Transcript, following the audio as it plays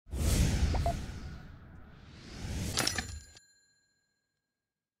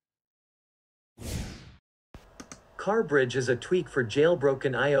CarBridge is a tweak for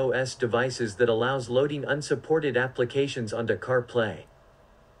jailbroken iOS devices that allows loading unsupported applications onto CarPlay.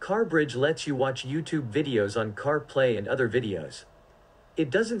 CarBridge lets you watch YouTube videos on CarPlay and other videos.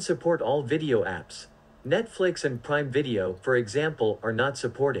 It doesn't support all video apps. Netflix and Prime Video, for example, are not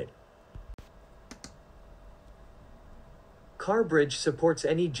supported. CarBridge supports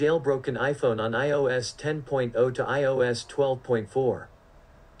any jailbroken iPhone on iOS 10.0 to iOS 12.4.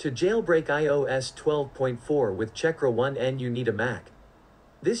 To jailbreak iOS 12.4 with checkra1n you need a Mac.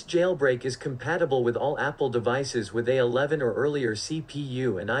 This jailbreak is compatible with all Apple devices with A11 or earlier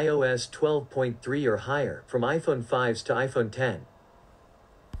CPU and iOS 12.3 or higher, from iPhone 5s to iPhone 10.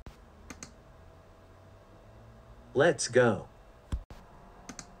 Let's go.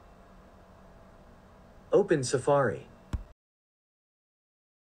 Open Safari.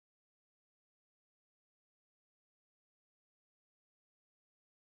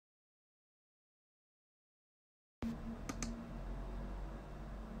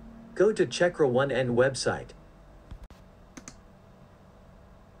 Go to checkra1n website.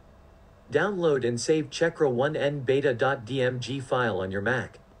 Download and save checkra1n beta.dmg file on your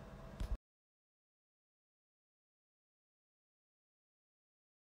Mac.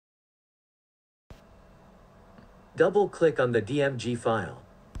 Double-click on the DMG file.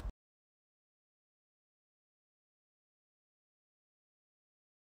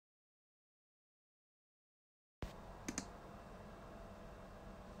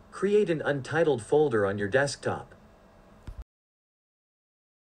 Create an untitled folder on your desktop.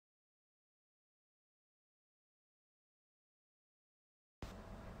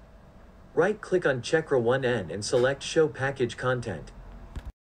 Right-click on checkra1n and select Show Package Content.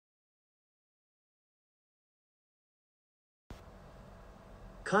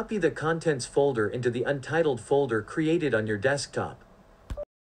 Copy the Contents folder into the untitled folder created on your desktop.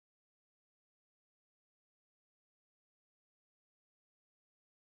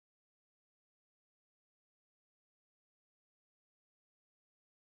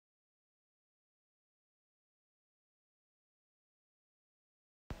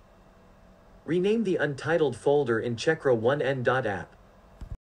 Rename the untitled folder in checkra1n.app.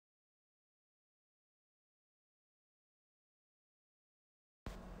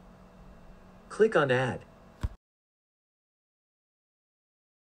 Click on Add.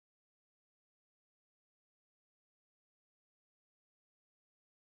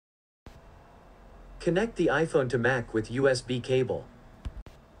 Connect the iPhone to Mac with USB cable.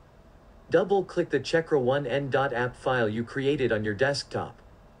 Double-click the checkra1n.app file you created on your desktop.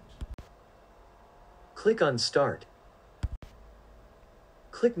 Click on Start.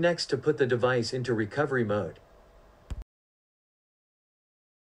 Click Next to put the device into recovery mode.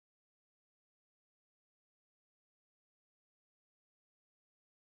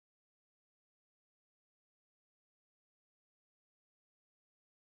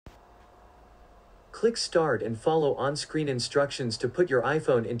 Click Start and follow on-screen instructions to put your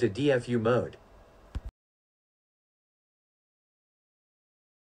iPhone into DFU mode.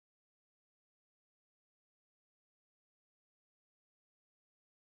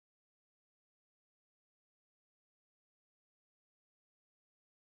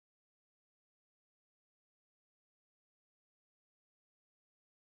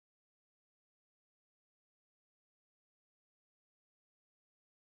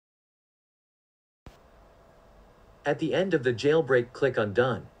 At the end of the jailbreak, click on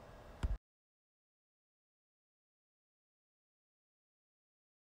Done.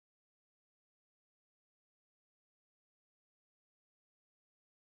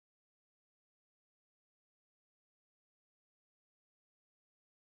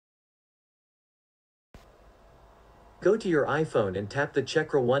 Go to your iPhone and tap the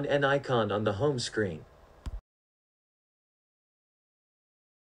checkra1n icon on the home screen.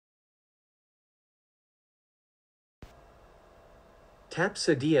 Tap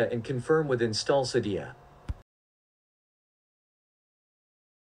Cydia and confirm with Install Cydia.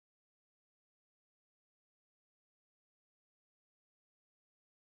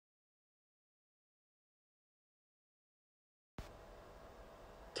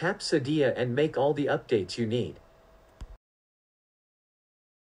 Tap Cydia and make all the updates you need.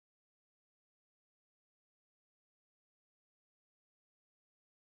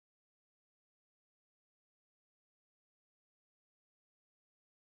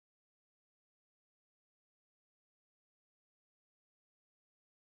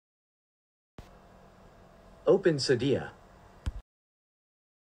 Open Cydia.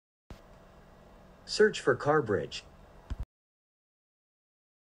 Search for CarBridge.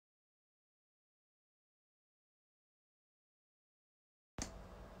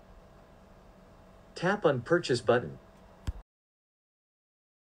 Tap on Purchase button.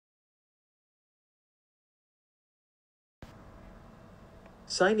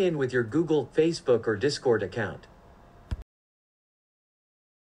 Sign in with your Google, Facebook, or Discord account.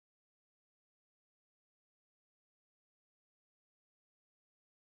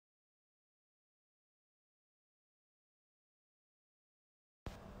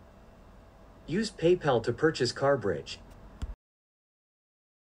 Use PayPal to purchase CarBridge.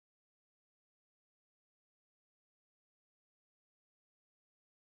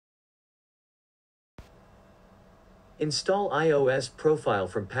 Install iOS profile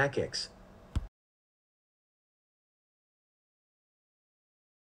from Packix.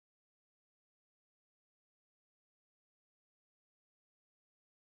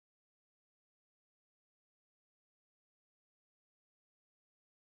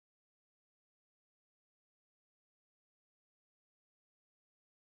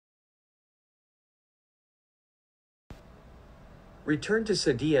 Return to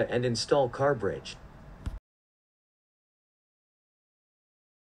Cydia and install CarBridge.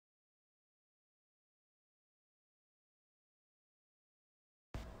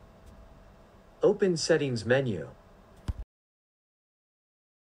 Open Settings menu.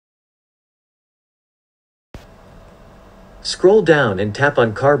 Scroll down and tap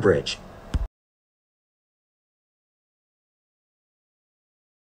on CarBridge.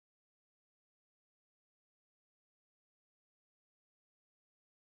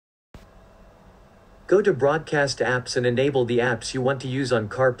 Go to Broadcast Apps and enable the apps you want to use on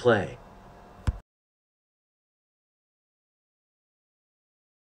CarPlay.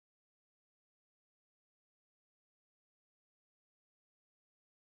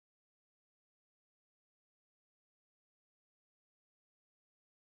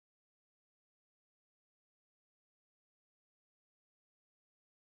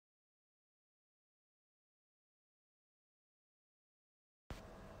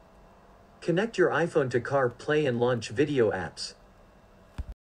 Connect your iPhone to CarPlay and launch video apps.